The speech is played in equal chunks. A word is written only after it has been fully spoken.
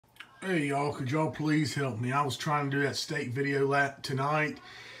Hey y'all, could y'all please help me? I was trying to do that steak video tonight,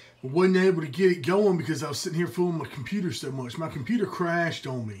 but wasn't able to get it going because I was sitting here fooling my computer so much. My computer crashed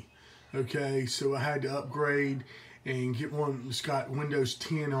on me. Okay, so I had to upgrade and get one that's got Windows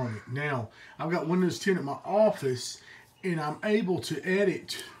 10 on it. Now, I've got Windows 10 at my office, and I'm able to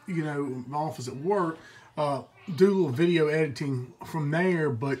edit, my office at work, do a little video editing from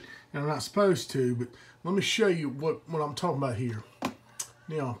there, but I'm not supposed to. But let me show you what I'm talking about here.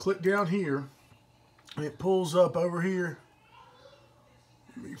 Now, click down here, and it pulls up over here.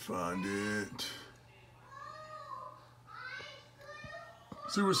 Let me find it.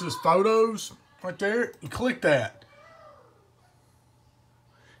 See where it says photos right there? You click that.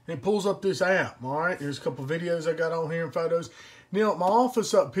 And it pulls up this app, all right? There's a couple videos I got on here and photos. Now, at my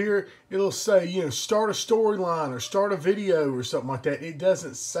office up here, it'll say, start a storyline or start a video or something like that. It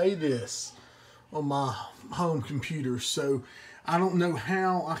doesn't say this on my home computer, so I don't know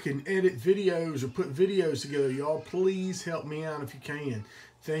how I can edit videos or put videos together. Y'all, please help me out if you can.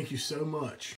 Thank you so much.